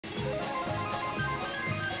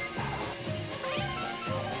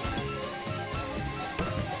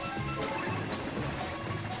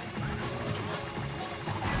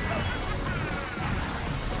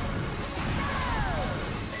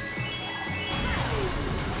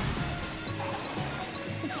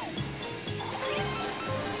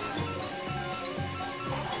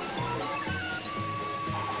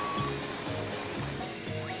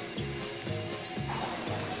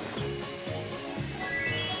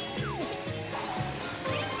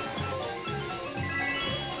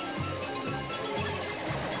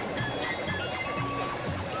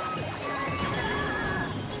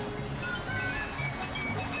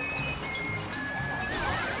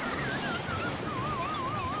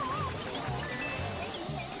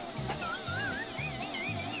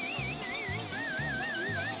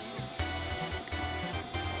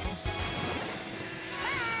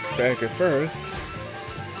back at first.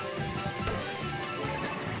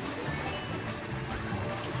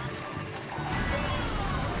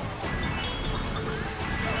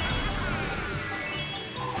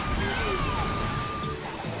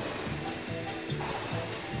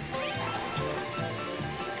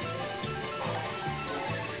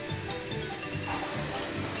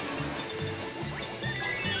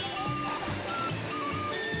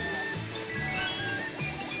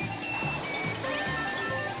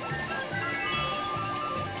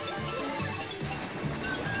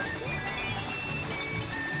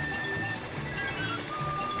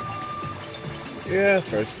 Yeah,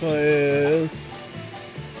 first place.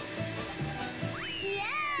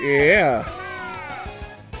 Yeah.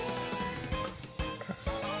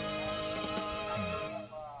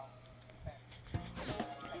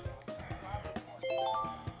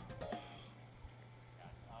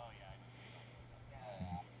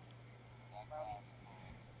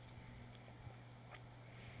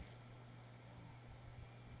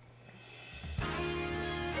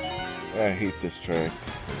 I hate this track.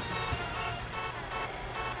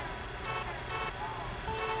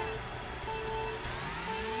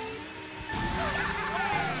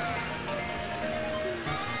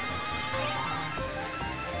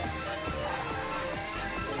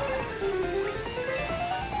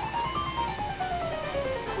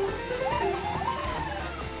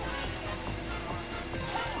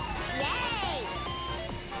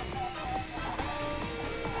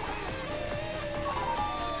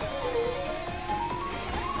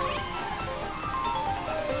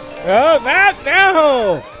 Oh, not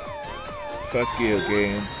now! Fuck you,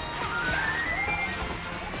 game.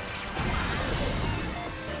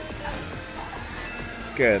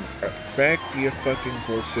 Again, back to your fucking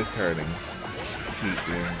bullshit turning. Cheat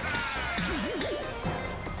game.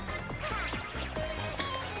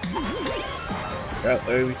 That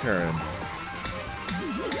way we turn.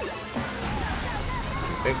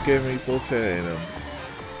 And give me bullshit in them.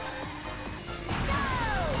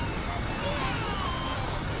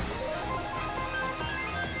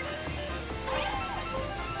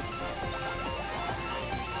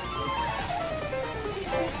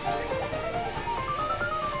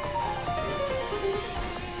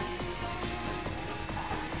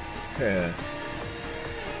 Yeah.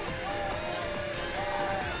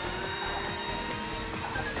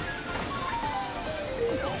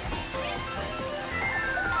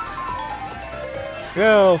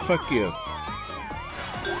 Go, fuck you.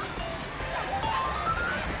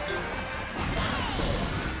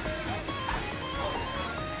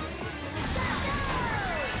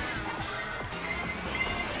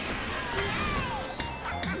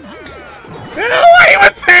 No, I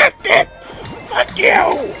was past it! Fuck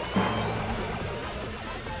you!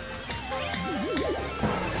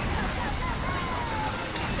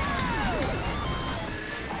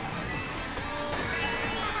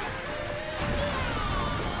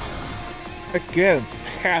 Again,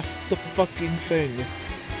 past the fucking thing.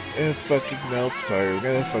 And fucking nope, sorry, we're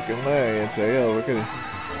gonna fucking lie and say, oh, we're gonna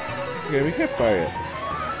be hit by it.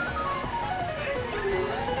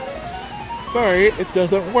 Sorry, it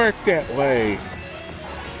doesn't work that way.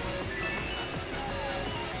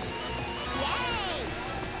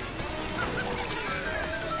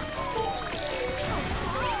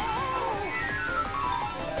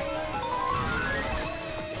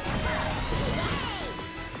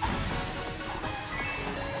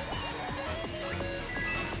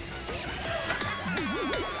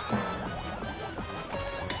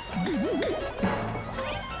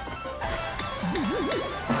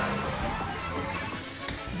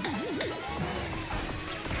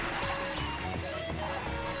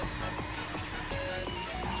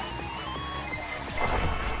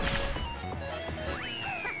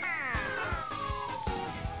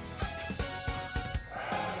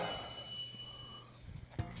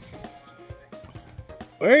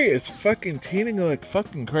 Wait, it's fucking teaning like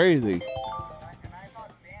fucking crazy.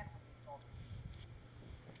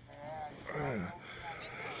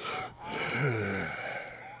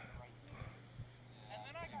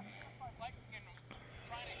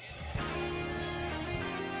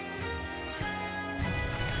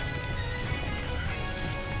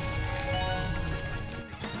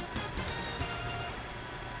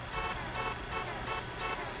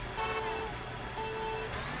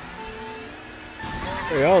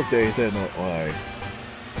 Hey, all days I don't lie.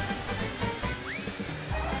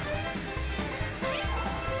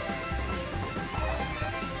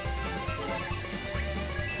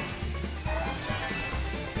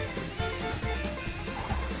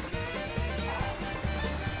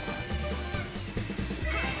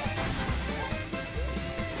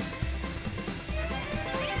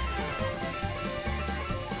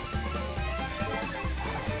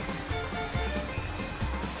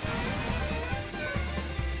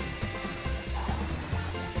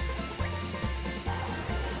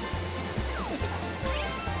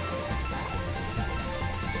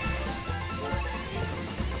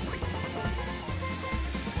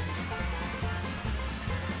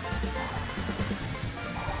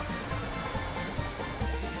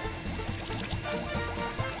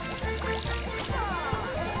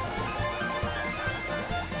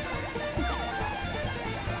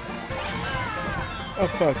 Oh,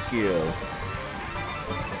 fuck you.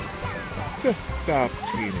 Just stop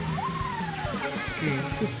cheating. Game,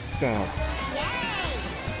 just stop.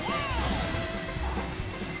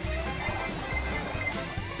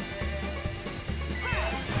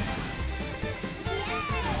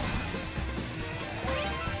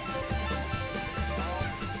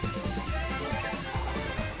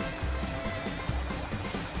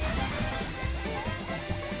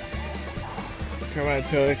 Come on,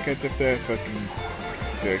 Taylor, catch up that fucking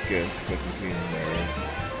jackass fucking team there.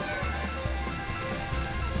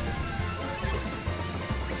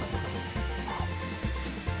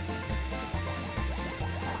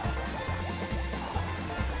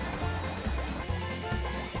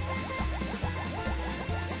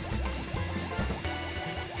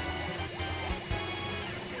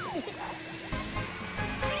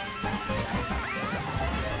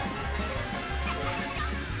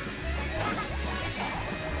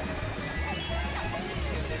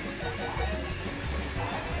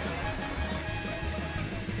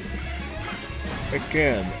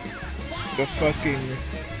 Again, the fucking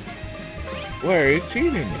Larry's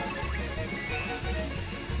cheating.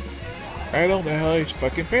 I don't know how he's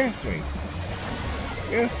fucking past me.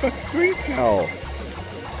 Yeah, fucking green cow.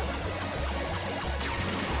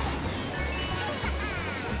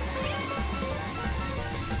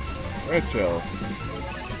 Red shell.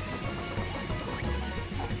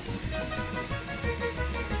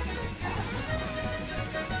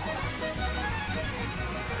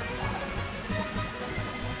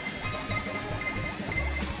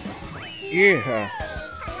 Yeah.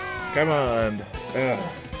 Come on.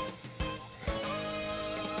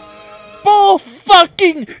 Bull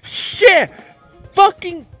fucking shit!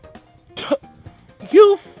 Fucking...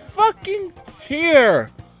 You fucking cheater!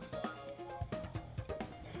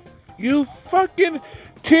 You fucking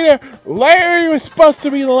cheater! Larry was supposed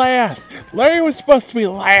to be last! Larry was supposed to be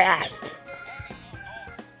last!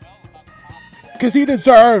 Cause he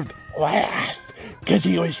deserved last! Cause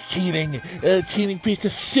he was cheating! A cheating piece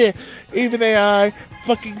of shit! Even AI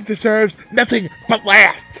fucking deserves nothing but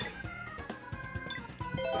last!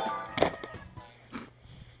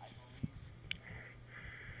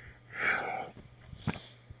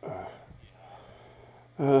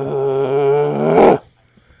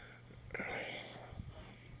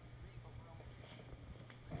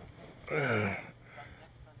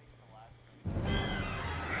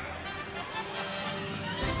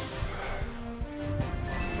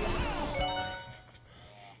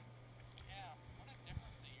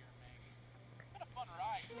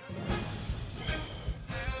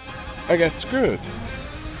 I got screwed.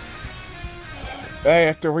 I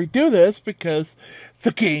have to redo this because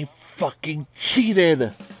the game fucking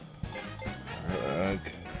cheated.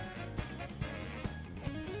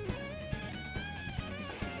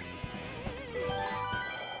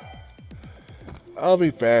 I'll be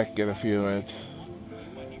back in a few minutes.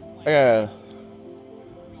 I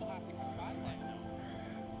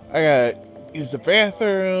gotta use the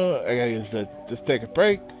bathroom. I gotta use just take a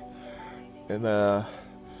break and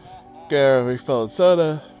get a refill of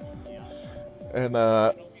soda. And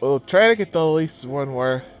we'll try to get to at least one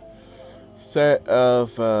more set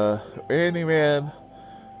of Randy Man.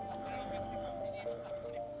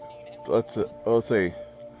 We'll see.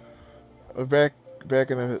 We're back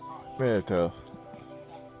in a minute though.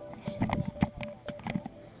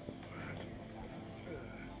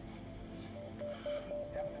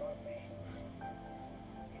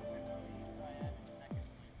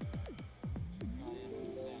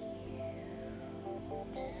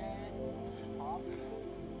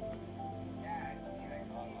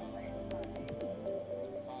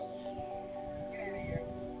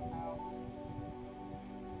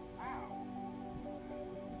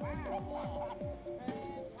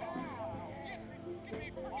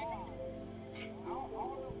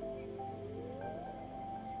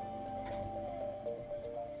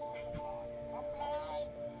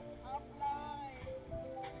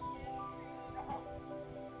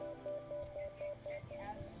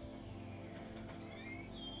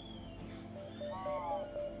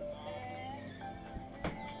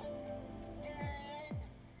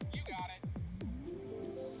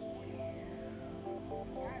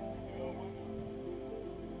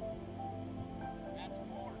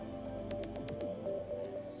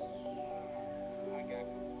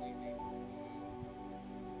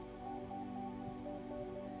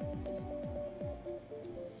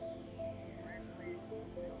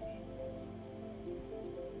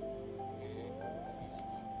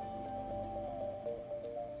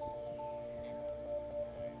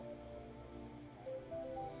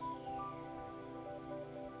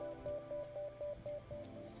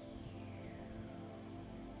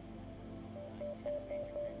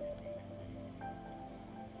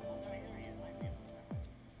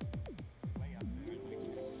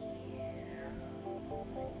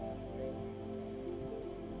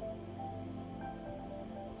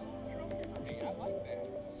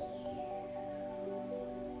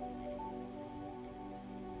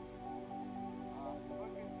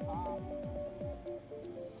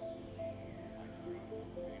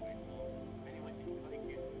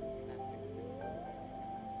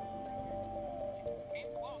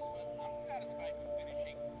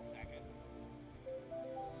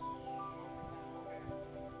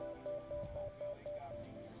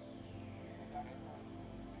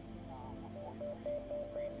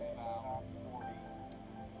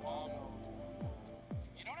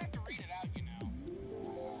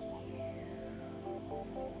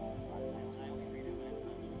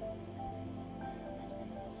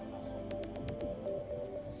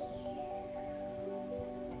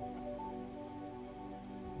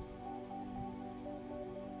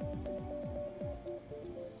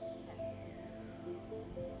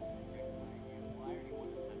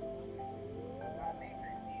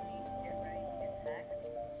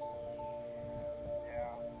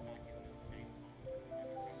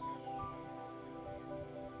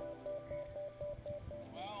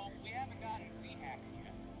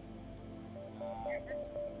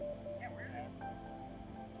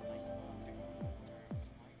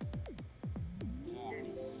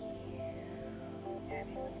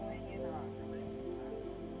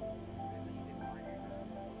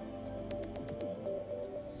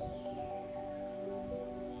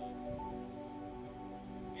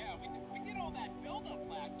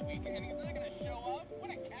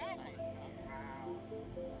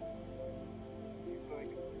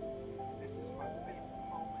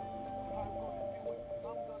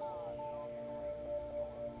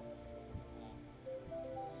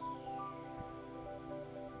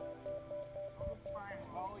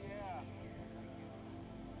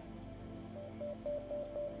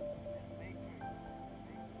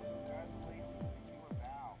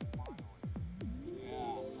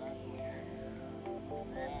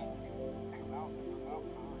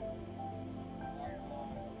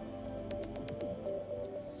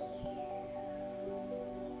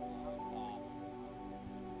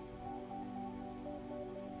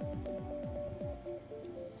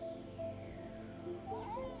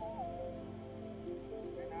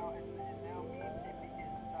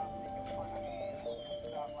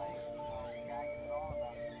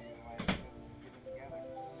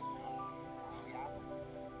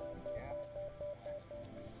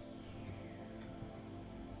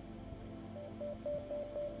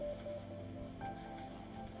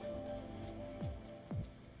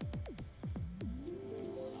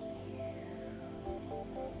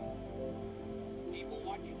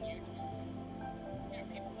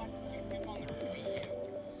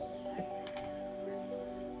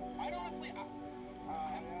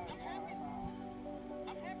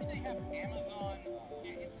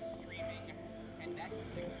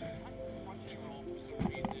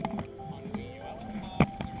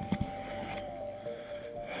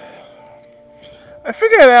 I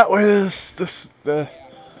figured out where the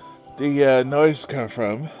noise come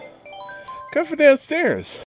from. Come from downstairs.